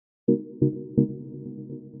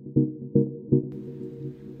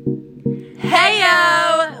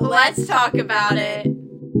Let's talk about it.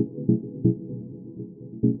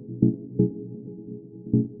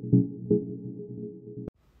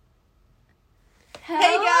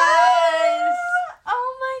 Hey guys!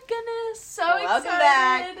 Oh my goodness, so Welcome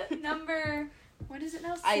excited. What is it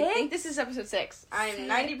now, 6? I think this is episode 6. I'm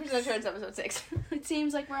 90% sure it's episode 6. It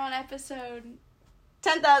seems like we're on episode...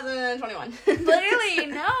 10,021. Literally,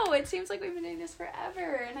 no, it seems like we've been doing this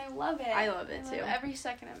forever, and I love it. I love it, too. Every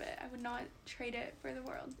second of it. I would not trade it for the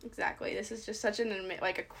world. Exactly. This is just such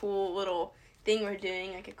a cool little thing we're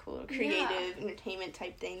doing, like a cool little creative entertainment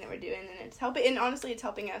type thing that we're doing, and it's helping, and honestly, it's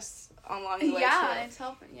helping us along the way, too. It's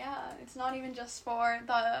helping, it's not even just for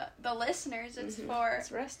the listeners, it's for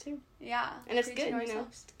us, too. Yeah. And it's good,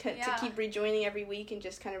 to keep rejoining every week and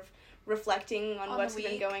just kind of reflecting on what's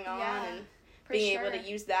been going on, and being able to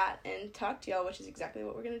use that and talk to y'all, which is exactly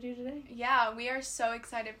what we're going to do today. Yeah, we are so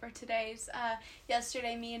excited for today's.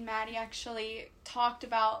 Yesterday, me and Maddie actually talked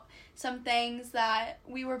about some things that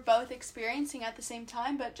we were both experiencing at the same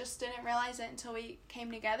time, but just didn't realize it until we came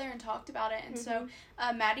together and talked about it. And so,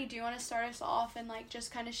 Maddie, do you want to start us off and, just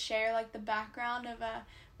kind of share, the background of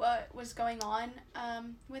what was going on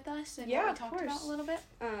with us and what we talked about a little bit?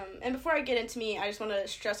 And before I get into me, I just want to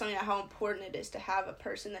stress on you how important it is to have a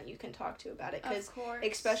person that you can talk to about it. Because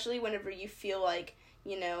especially whenever you feel like,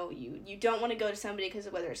 you don't want to go to somebody because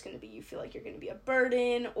of whether it's going to be you feel like you're going to be a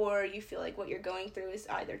burden, or you feel like what you're going through is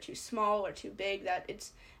either too small or too big, that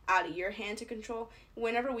it's out of your hand to control.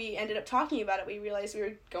 Whenever we ended up talking about it, we realized we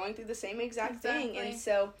were going through the same exact thing. And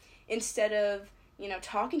so instead of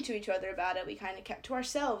talking to each other about it, we kind of kept to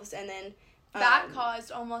ourselves, and then that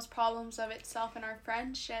caused almost problems of itself in our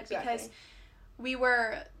friendship because we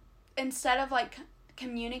were, instead of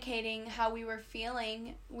communicating how we were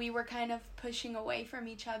feeling, we were kind of pushing away from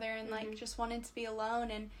each other and just wanted to be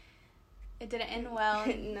alone, and it didn't end well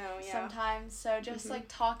sometimes. So just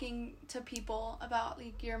talking to people about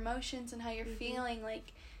your emotions and how you're feeling,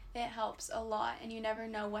 it helps a lot, and you never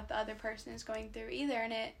know what the other person is going through either.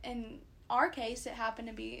 And in our case, it happened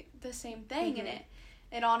to be the same thing, and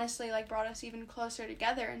it honestly brought us even closer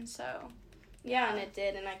together. And so and it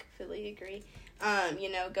did, and I completely agree. When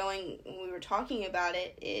we were talking about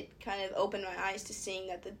it, it kind of opened my eyes to seeing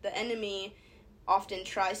that the enemy often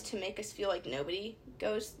tries to make us feel like nobody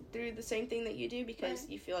goes through the same thing that you do, because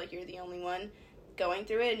you feel like you're the only one going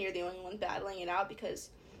through it, and you're the only one battling it out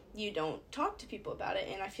because you don't talk to people about it.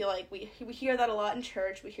 And I feel like we hear that a lot in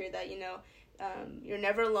church. We hear that, you're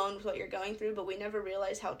never alone with what you're going through, but we never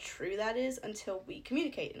realize how true that is until we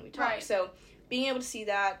communicate and we talk. So being able to see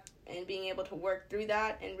that and being able to work through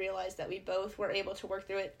that and realize that we both were able to work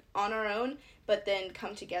through it on our own, but then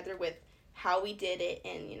come together with how we did it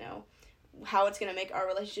and, how it's going to make our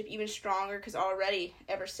relationship even stronger, because already,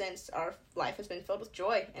 ever since, our life has been filled with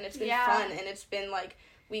joy, and it's been fun, and it's been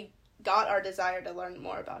we got our desire to learn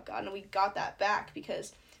more about God, and we got that back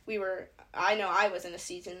because I know I was in a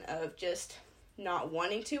season of just not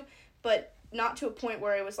wanting to, but not to a point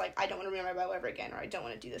where it was I don't want to read my Bible ever again, or I don't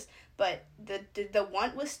want to do this, but the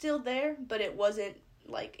want was still there, but it wasn't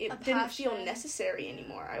it didn't feel necessary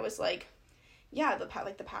anymore. I was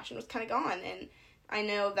the passion was kind of gone, and I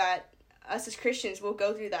know that us as Christians will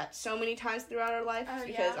go through that so many times throughout our life,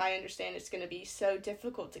 because I understand it's going to be so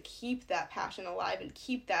difficult to keep that passion alive and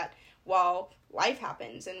keep that while life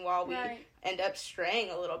happens and while we end up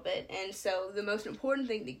straying a little bit. And so the most important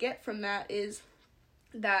thing to get from that is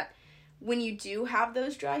that when you do have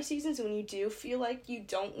those dry seasons, when you do feel like you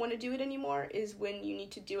don't want to do it anymore, is when you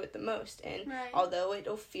need to do it the most. And although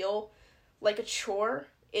it'll feel like a chore,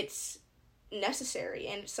 it's necessary,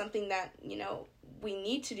 and it's something that, we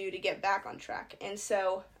need to do to get back on track. And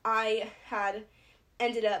so I had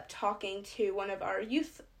ended up talking to one of our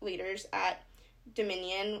youth leaders at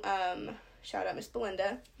Dominion, shout out Miss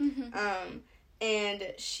Belinda,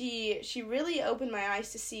 and she really opened my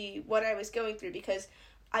eyes to see what I was going through, because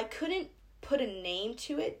I couldn't put a name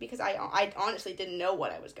to it, because I honestly didn't know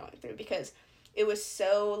what I was going through, because it was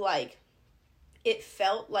so it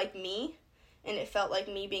felt like me. And it felt like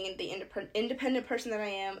me being the independent person that I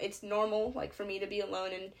am. It's normal, for me to be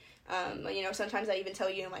alone. And, sometimes I even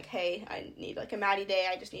tell you, I'm hey, I need, a Maddie day.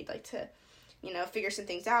 I just need, to, figure some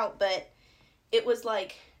things out. But it was,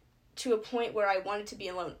 to a point where I wanted to be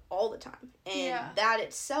alone all the time. And that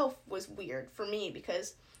itself was weird for me,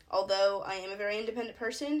 because although I am a very independent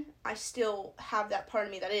person, I still have that part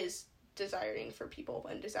of me that is desiring for people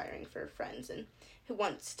and desiring for friends and who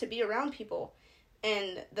wants to be around people.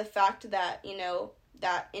 And the fact that,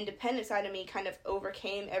 that independent side of me kind of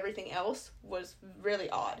overcame everything else was really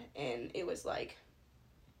odd. And it was,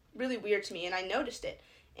 really weird to me. And I noticed it.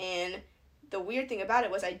 And the weird thing about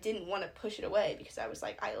it was I didn't want to push it away because I was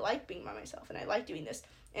like, I like being by myself and I like doing this.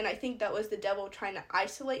 And I think that was the devil trying to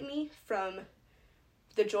isolate me from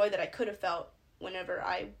the joy that I could have felt whenever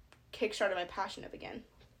I kickstarted my passion up again.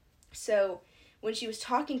 So when she was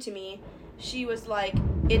talking to me, she was like,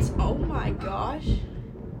 oh my gosh,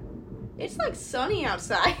 it's like sunny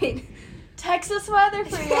outside. Texas weather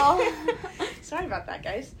for y'all. Sorry about that,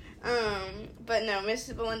 guys. But no,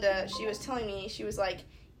 Miss Belinda, she was telling me, she was like,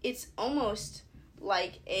 it's almost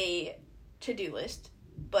like a to-do list,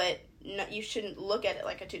 but no, you shouldn't look at it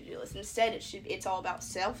like a to-do list. Instead, it's all about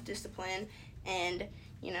self-discipline and,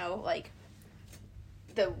 you know, like,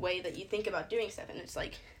 the way that you think about doing stuff. And it's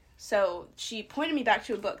like, so she pointed me back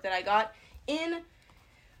to a book that I got in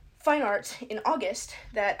Fine Arts in August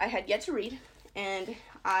that I had yet to read, and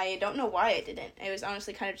I don't know why I didn't. It was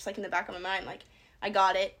honestly kind of just, like, in the back of my mind, like, I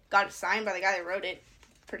got it signed by the guy that wrote it,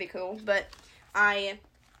 pretty cool, but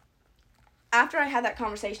after I had that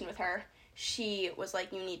conversation with her, she was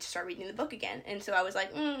like, you need to start reading the book again, and so I was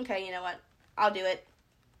like, okay, you know what, I'll do it,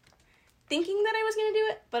 thinking that I was going to do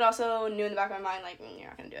it, but also knew in the back of my mind, like, you're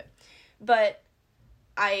not going to do it, but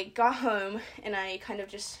I got home, and I kind of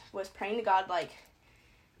just was praying to God, like,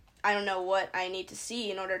 I don't know what I need to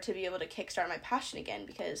see in order to be able to kickstart my passion again,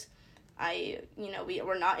 because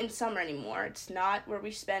we're not in summer anymore. It's not where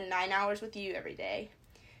we spend 9 hours with you every day,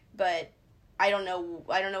 but I don't know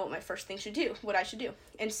what my first thing should do, what I should do.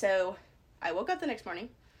 And so I woke up the next morning,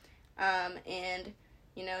 and,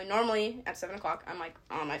 you know, normally at 7 o'clock, I'm, like,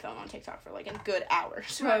 on my phone on TikTok for, like, a good hour.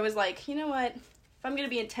 So I was like, you know what, if I'm going to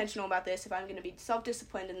be intentional about this, if I'm going to be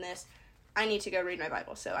self-disciplined in this, I need to go read my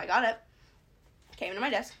Bible. So I got up, came to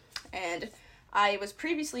my desk, and I was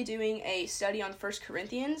previously doing a study on 1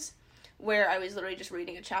 Corinthians, where I was literally just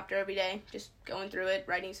reading a chapter every day, just going through it,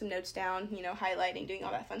 writing some notes down, you know, highlighting, doing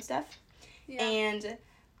all that fun stuff. Yeah. And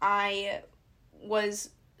I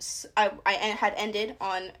had ended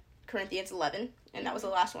on Corinthians 11, and that was the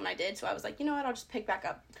last one I did, so I was like, you know what, I'll just pick back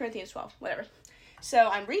up Corinthians 12, whatever. So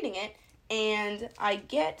I'm reading it, and I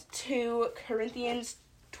get to Corinthians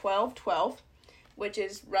 12:12, which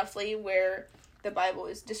is roughly where the Bible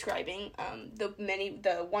is describing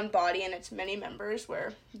the one body and its many members,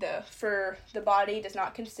 where the body does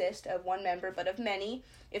not consist of one member but of many.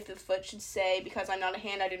 If the foot should say, because I'm not a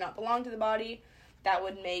hand, I do not belong to the body,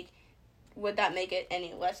 would that make it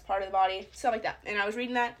any less part of the body? Stuff like that. And I was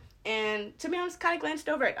reading that, and to be honest, kind of glanced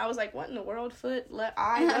over it. I was like, what in the world, foot,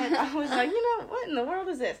 I was like, you know, what in the world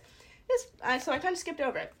is this? So I kind of skipped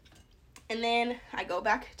over it. And then I go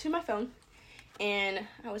back to my phone, and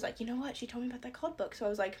I was like, you know what? She told me about that cult book. So I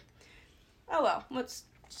was like, oh, well, let's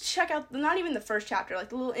check out, not even the first chapter, like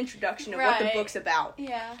the little introduction of what the book's about.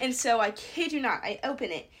 Yeah. And so I kid you not, I open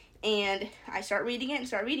it, and I start reading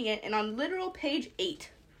it, and on literal page 8,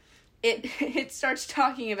 it starts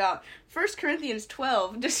talking about 1 Corinthians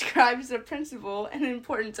 12 describes the principle and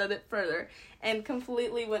importance of it further, and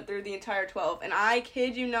completely went through the entire 12. And I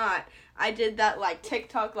kid you not, I did that like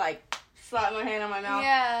TikTok, like, slap my hand on my mouth.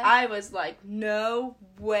 Yeah. I was like, no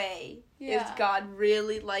way is God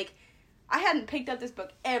really, like, I hadn't picked up this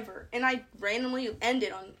book ever, and I randomly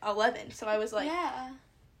ended on 11, so I was like,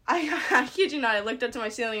 I kid you not, I looked up to my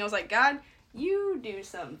ceiling, I was like, God, you do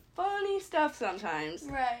some funny stuff sometimes.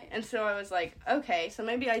 Right. And so I was like, okay, so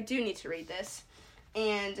maybe I do need to read this.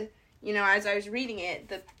 And, you know, as I was reading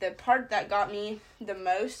it, the part that got me the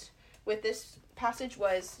most with this passage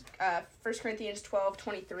was 1 Corinthians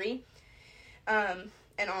 12:23.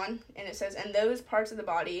 And it says, and those parts of the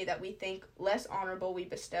body that we think less honorable we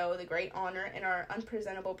bestow the great honor, and our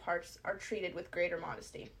unpresentable parts are treated with greater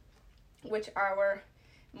modesty, which our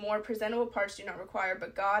more presentable parts do not require,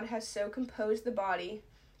 but God has so composed the body,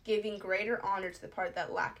 giving greater honor to the part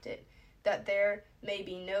that lacked it, that there may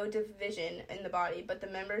be no division in the body, but the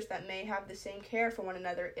members that may have the same care for one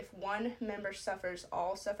another. If one member suffers,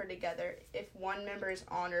 all suffer together. If one member is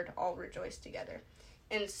honored, all rejoice together.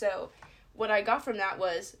 And so what I got from that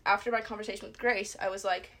was, after my conversation with Grace, I was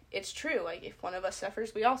like, it's true. Like, if one of us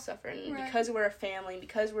suffers, we all suffer. And because we're a family,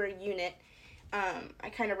 because we're a unit, I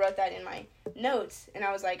kind of wrote that in my notes. And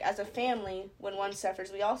I was like, as a family, when one suffers,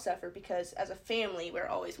 we all suffer, because as a family, we're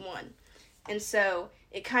always one. And so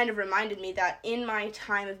it kind of reminded me that in my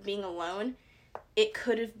time of being alone, it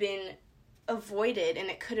could have been avoided, and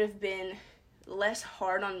it could have been less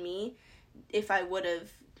hard on me if I would have,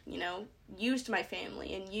 you know, used my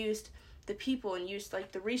family and used the people and used,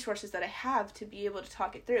 like, the resources that I have to be able to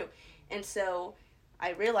talk it through. And so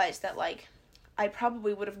I realized that, like, I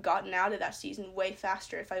probably would have gotten out of that season way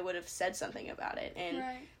faster if I would have said something about it. And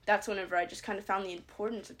that's whenever I just kind of found the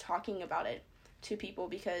importance of talking about it to people,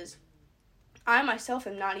 because I myself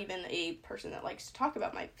am not even a person that likes to talk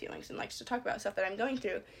about my feelings and likes to talk about stuff that I'm going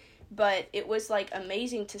through. But it was, like,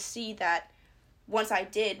 amazing to see that once I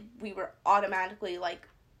did, we were automatically, like,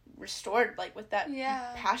 restored, like, with that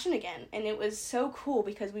passion again. And it was so cool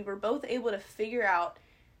because we were both able to figure out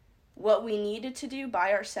what we needed to do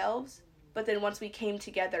by ourselves. But then once we came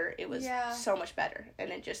together, it was so much better.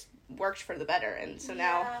 And it just worked for the better. And so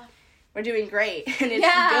now we're doing great. And it's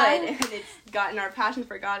good. And it's gotten, our passion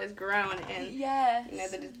for God has grown. And, you know,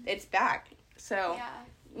 that it's back. So,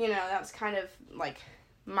 you know, that was kind of, like,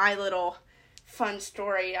 my little fun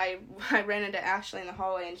story. I ran into Ashley in the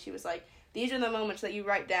hallway, and she was like, these are the moments that you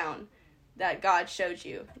write down that God showed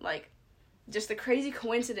you. Like, just the crazy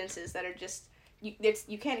coincidences that are just,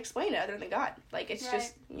 you can't explain it other than God. Like, it's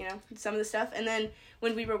just, you know, some of the stuff. And then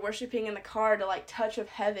when we were worshiping in the car to, like, touch of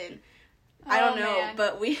heaven, I don't know,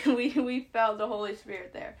 but we felt the Holy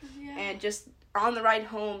Spirit there. Yeah. And just on the ride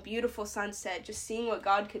home, beautiful sunset, just seeing what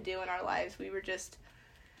God could do in our lives, we were just,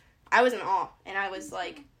 I was in awe. And I was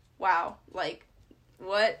like, wow, like,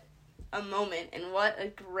 what a moment, and what a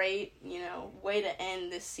great, you know, way to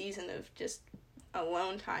end this season of just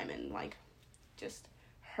alone time and, like, just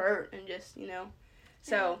hurt and just, you know.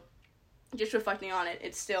 So, just reflecting on it,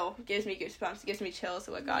 it still gives me goosebumps, it gives me chills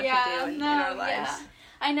of what God can do in our lives. Yeah.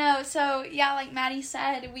 I know. So, like Maddie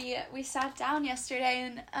said, we sat down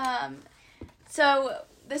yesterday, and so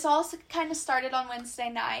this all kind of started on Wednesday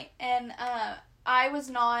night, and I was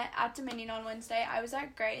not at Dominion on Wednesday. I was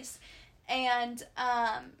at Grace, and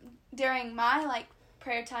during my, like,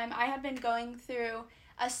 prayer time, I had been going through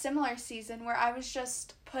a similar season where I was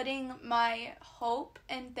just putting my hope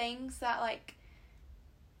in things that, like,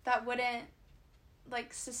 that wouldn't,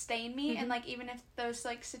 like, sustain me, and, like, even if those,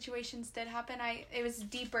 like, situations did happen, it was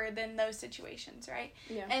deeper than those situations, right?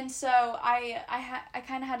 Yeah. And so I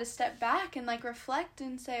kind of had to step back and, like, reflect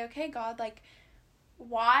and say, okay, God, like,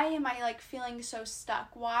 why am I, like, feeling so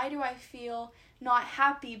stuck? Why do I feel not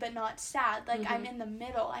happy but not sad? Like, I'm in the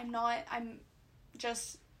middle. I'm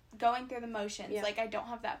just going through the motions. Yeah. Like, I don't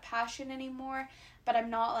have that passion anymore, but I'm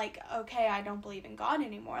not like, okay, I don't believe in God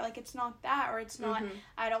anymore. Like, it's not that, or it's not,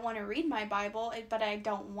 I don't want to read my Bible, but I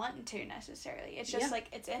don't want to necessarily. It's just, like,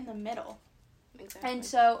 it's in the middle. Exactly. And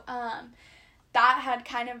so, that had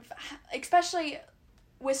kind of, especially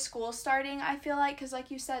with school starting, I feel like, because, like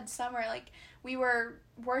you said, summer, like, we were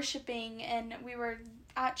worshiping, and we were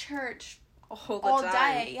at church all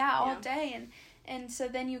day. Yeah, all day. And so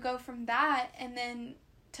then you go from that, and then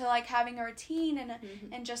to, like, having a routine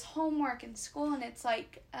and just homework and school, and it's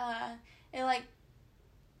like, it, like,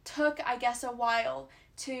 took, I guess, a while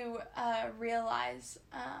to realize,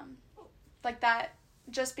 like, that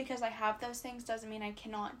just because I have those things doesn't mean I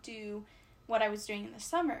cannot do what I was doing in the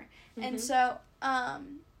summer. And so,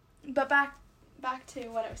 but back to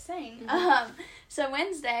what I was saying. So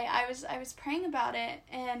Wednesday, I was praying about it,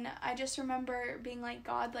 and I just remember being like,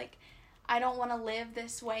 God, like, I don't want to live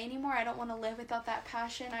this way anymore. I don't want to live without that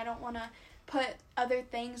passion. I don't want to put other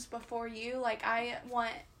things before you. Like, I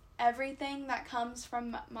want everything that comes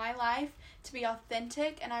from my life to be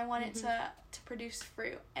authentic, and I want it to produce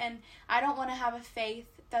fruit. And I don't want to have a faith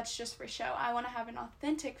that's just for show. I want to have an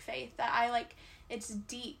authentic faith that I, like, it's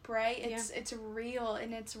deep, right? It's real,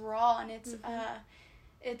 and it's raw, and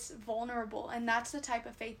it's vulnerable. And that's the type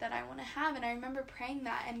of faith that I want to have. And I remember praying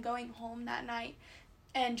that and going home that night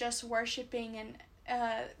and just worshiping, and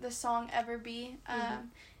the song Ever Be,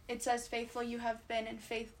 it says, faithful you have been and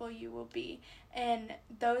faithful you will be. And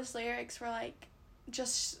those lyrics were, like,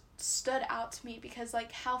 just stood out to me, because,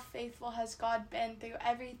 like, how faithful has God been through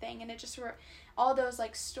everything. And it just were all those,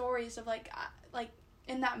 like, stories of, like,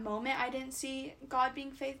 in that moment I didn't see God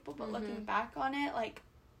being faithful, but looking back on it, like,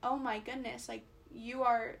 oh my goodness, like, you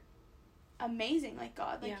are amazing, like,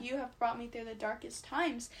 God, like, you have brought me through the darkest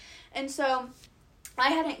times. And so I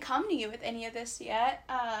hadn't come to you with any of this yet.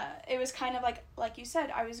 It was kind of like you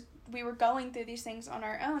said, we were going through these things on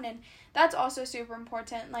our own, and that's also super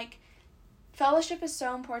important. Like, fellowship is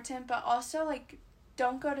so important, but also, like,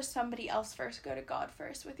 don't go to somebody else first, go to God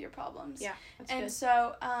first with your problems. Yeah, that's good.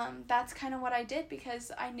 So, that's kind of what I did,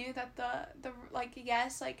 because I knew that the like,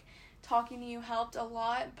 yes, like, talking to you helped a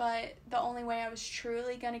lot, but the only way I was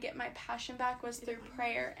truly going to get my passion back was through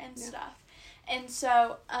prayer and stuff. And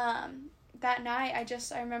so, that night,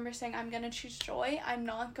 I remember saying, I'm going to choose joy. I'm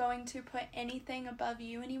not going to put anything above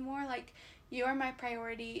you anymore. Like, you are my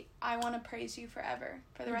priority. I want to praise you forever,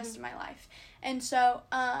 for the rest of my life. And so,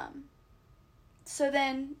 so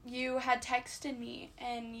then you had texted me,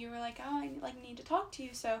 and you were like, oh, I, like, need to talk to you.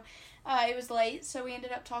 So, it was late, so we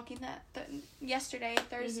ended up talking yesterday,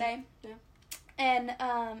 Thursday. And,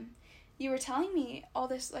 you were telling me all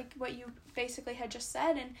this, like, what you basically had just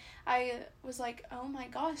said, and I was like, oh my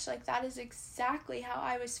gosh, like, that is exactly how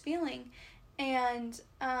I was feeling. And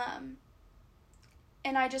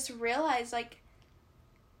I just realized, like,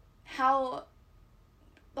 how,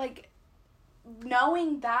 like,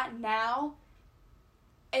 knowing that now,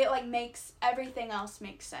 it, like, makes everything else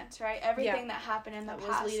make sense, right? Everything that happened in the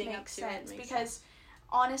past makes sense. Because,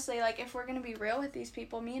 honestly, like, if we're gonna be real with these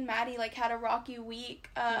people, me and Maddie, like, had a rocky week.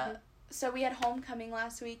 So we had homecoming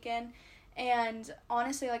last weekend, and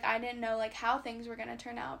honestly, like, I didn't know, like, how things were gonna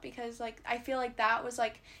turn out, because, like, I feel like that was,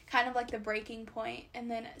 like, kind of, like, the breaking point,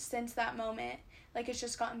 and then since that moment, like, it's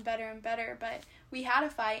just gotten better and better. But we had a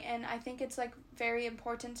fight, and I think it's, like, very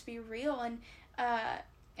important to be real, and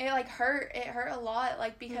it, like, hurt a lot,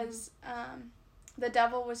 like, because the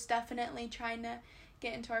devil was definitely trying to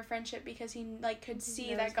get into our friendship, because he, like, could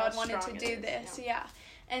see that God wanted to do this.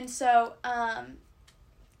 And so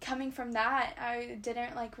coming from that, I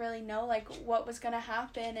didn't, like, really know, like, what was gonna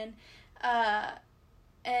happen,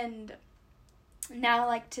 and now,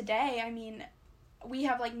 like, today, I mean, we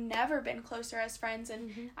have, like, never been closer as friends,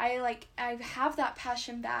 and I have that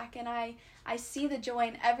passion back, and I see the joy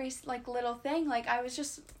in every, like, little thing. Like,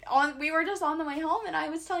 we were just on the way home, and I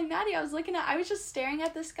was telling Maddie, I was just staring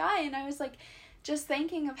at the sky, and I was, like, just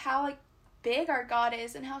thinking of how, like, big our God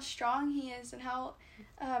is, and how strong he is, and how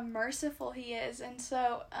merciful he is. And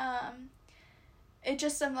so it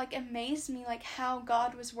just like amazed me, like, how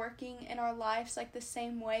God was working in our lives, like, the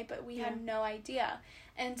same way, but we had no idea.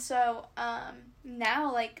 And so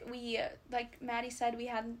now, like, we, like Maddie said, we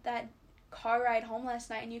had that car ride home last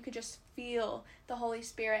night, and you could just feel the Holy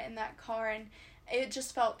Spirit in that car, and it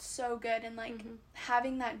just felt so good, and, like,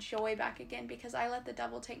 having that joy back again, because I let the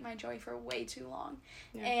devil take my joy for way too long.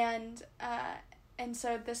 And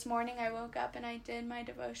so this morning I woke up and I did my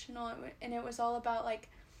devotional, and it was all about, like,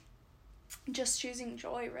 just choosing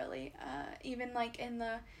joy, really. Even, like, in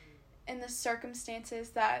the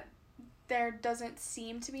circumstances that there doesn't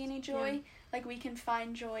seem to be any joy, like, we can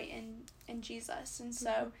find joy in Jesus. And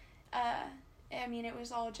so I mean, it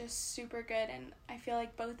was all just super good, and I feel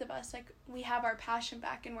like both of us, like, we have our passion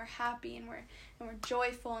back, and we're happy, and we're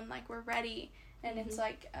joyful, and, like, we're ready, and it's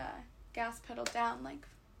like gas pedal down, like,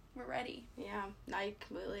 we're ready. Yeah, I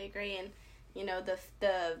completely agree. And, you know, the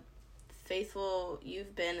faithful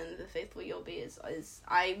you've been and the faithful you'll be is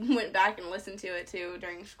I went back and listened to it too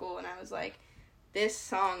during school, and I was like, this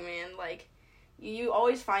song, man, like, you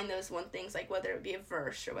always find those one things, like, whether it be a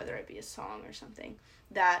verse or whether it be a song or something,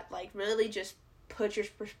 that, like, really just put your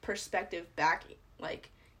perspective back, like,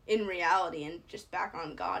 in reality, and just back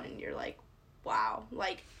on God, and you're like, wow.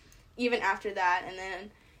 Like, even after that, and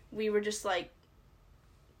then we were just, like,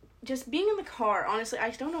 just being in the car, honestly, I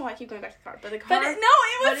don't know why I keep going back to the car, but the car... But it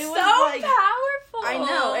was so like, powerful! I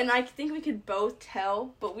know, and I think we could both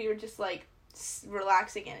tell, but we were just, like,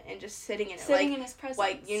 relaxing in it, and just sitting in it. Sitting in his presence.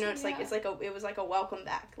 Like, you know, it's like, it was like a welcome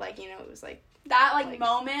back. Like, you know, it was like... That, like,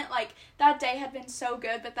 moment, like, that day had been so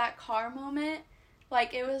good, but that car moment,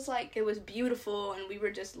 like, it was, like... It was beautiful, and we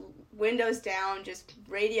were just windows down, just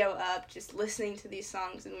radio up, just listening to these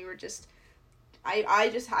songs, and we were just... I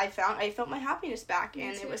felt my happiness back,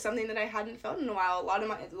 and it was something that I hadn't felt in a while.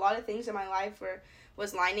 A lot of things in my life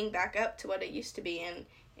was lining back up to what it used to be, and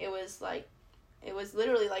it was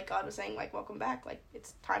literally like God was saying, like, welcome back, like,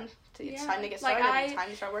 it's time to get started, it's time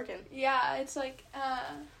to start working. Yeah, it's like,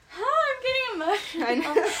 I'm getting emotional. I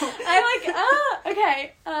know. I'm like,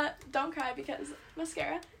 okay, don't cry because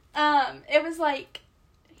mascara. It was like,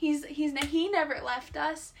 he never left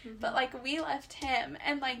us, but, like, we left him,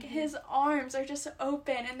 and, like, his arms are just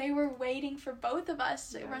open, and they were waiting for both of us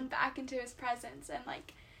to run back into his presence, and,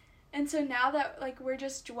 like, and so now that, like, we're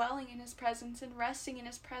just dwelling in his presence and resting in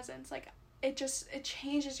his presence, like, it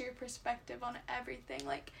changes your perspective on everything.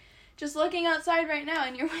 Like, just looking outside right now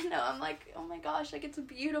in your window, I'm like, oh my gosh, like, it's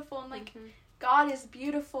beautiful, and, like, God is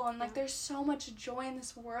beautiful, and, like, there's so much joy in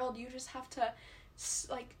this world. You just have to,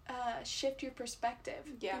 like, shift your perspective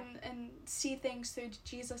and see things through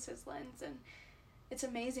Jesus's lens, and it's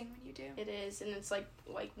amazing when you do. It is, and it's like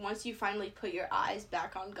once you finally put your eyes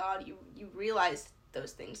back on God, you realize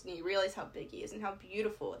those things, and you realize how big he is and how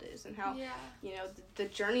beautiful it is, and how you know, the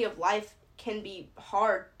journey of life can be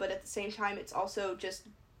hard, but at the same time it's also just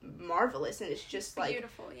marvelous, and it's just like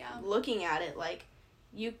beautiful. Looking at it, like,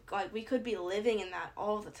 we could be living in that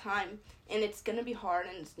all the time, and it's gonna be hard,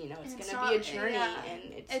 and, you know, it's gonna be a journey,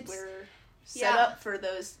 and we're set up for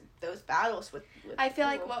those battles with I feel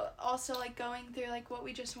people. Like what also, like, going through, like, what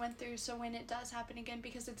we just went through, so when it does happen again,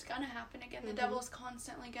 because it's gonna happen again, the devil's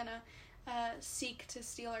constantly gonna seek to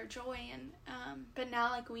steal our joy. And but now,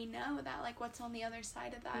 like, we know that, like, what's on the other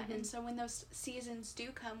side of that. And so when those seasons do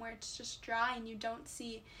come where it's just dry and you don't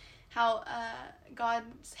see how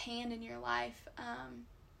God's hand in your life,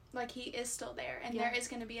 like, he is still there, and there is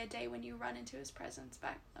going to be a day when you run into his presence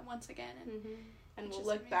back once again, and we'll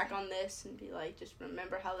look back on this and be like, just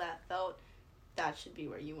remember how that felt. That should be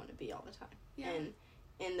where you want to be all the time. And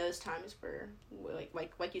in those times where,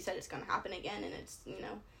 like you said, it's going to happen again, and it's, you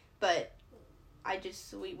know, but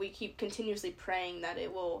we keep continuously praying that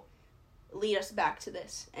it will lead us back to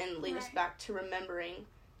this and lead us back to remembering,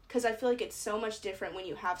 because I feel like it's so much different when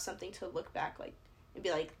you have something to look back like and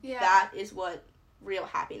be like, that is what real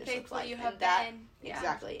happiness looks like. You have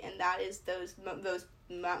exactly, and that is those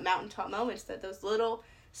mountaintop moments, that those little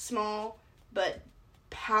small but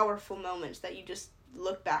powerful moments that you just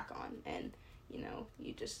look back on, and you know,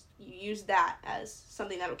 you use that as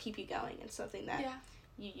something that'll keep you going, and something that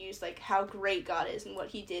you use, like, how great God is and what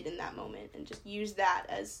he did in that moment, and just use that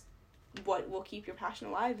as what will keep your passion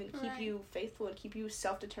alive and keep you faithful and keep you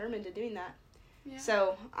self-determined to doing that.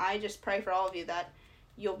 So I just pray for all of you that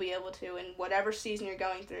you'll be able to, in whatever season you're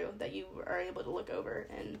going through, that you are able to look over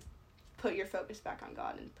and put your focus back on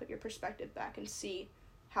God and put your perspective back and see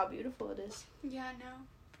how beautiful it is. Yeah, no,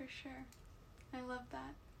 for sure. I love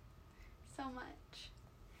that so much.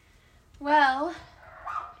 Well,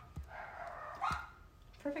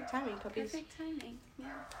 perfect timing, puppies. Perfect timing,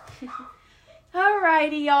 yeah.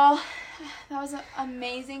 Alrighty, y'all. That was an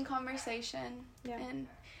amazing conversation. Yeah. And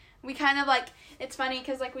we kind of, like, it's funny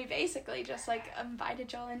because, like, we basically just, like,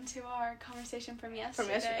 invited y'all into our conversation from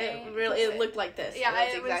yesterday. It looked like this. Yeah,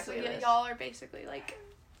 it was exactly this. Y'all are basically, like,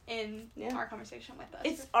 in our conversation with us.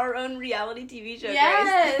 It's our own reality TV show,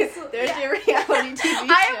 guys. There's your reality TV show.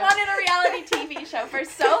 I have wanted a reality TV show for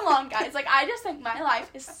so long, guys. Like, I just think my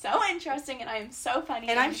life is so interesting, and I am so funny.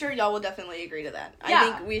 And I'm sure y'all will definitely agree to that. Yeah.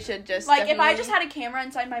 I think we should just, like, if I just had a camera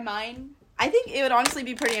inside my mind, I think it would honestly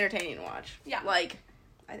be pretty entertaining to watch. Yeah. Like,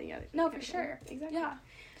 I think no, for sure. Exactly. Yeah.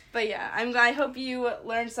 But yeah, I hope you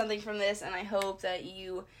learned something from this, and I hope that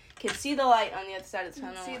you can see the light on the other side of the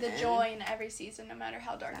tunnel. See the joy in every season, no matter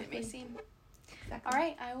how dark it may seem. Exactly. All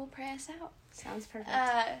right, I will pray us out. Sounds perfect.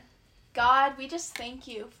 God, we just thank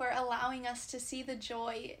you for allowing us to see the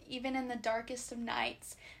joy, even in the darkest of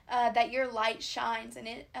nights, that your light shines, and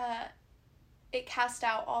it casts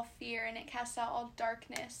out all fear, and it casts out all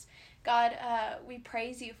darkness. God, we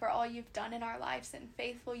praise you for all you've done in our lives, and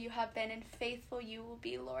faithful you have been, and faithful you will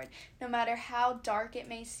be, Lord. No matter how dark it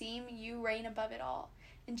may seem, you reign above it all.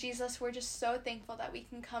 And Jesus, we're just so thankful that we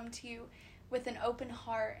can come to you with an open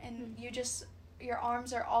heart, and your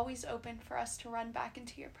arms are always open for us to run back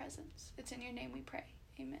into your presence. It's in your name we pray.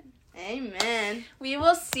 Amen. Amen. We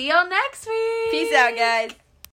will see y'all next week. Peace out, guys.